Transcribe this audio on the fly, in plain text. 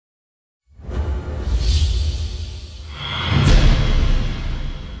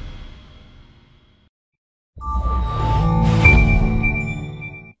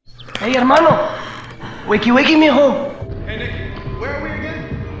Hey, hermano. Wakey, wakey, mijo. Hey, Nick, where are we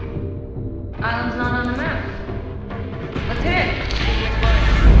again? Island's not on the map. Let's hit it.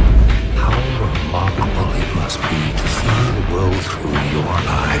 How remarkable it must be to see the world through your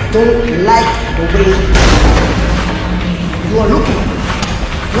eyes. Don't like the way you are looking.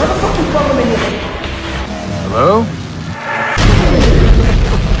 You have a fucking problem in your head. Hello?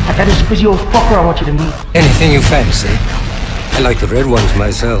 I got this crazy old fucker I want you to meet. Anything you fancy. I like the red ones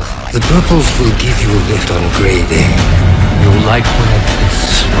myself. The purples will give you a lift on a gray day. You'll like whatever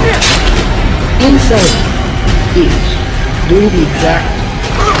this Inside is doing the exact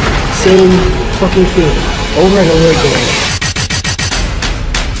same fucking thing over and over again.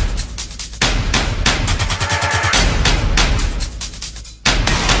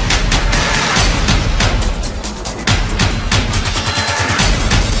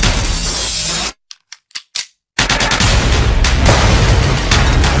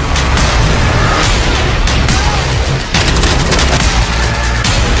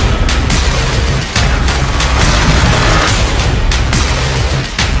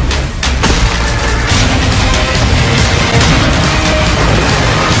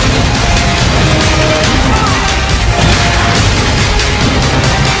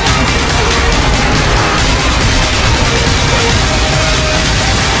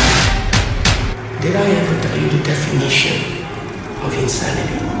 Did I ever tell you the definition of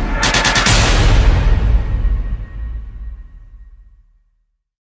insanity?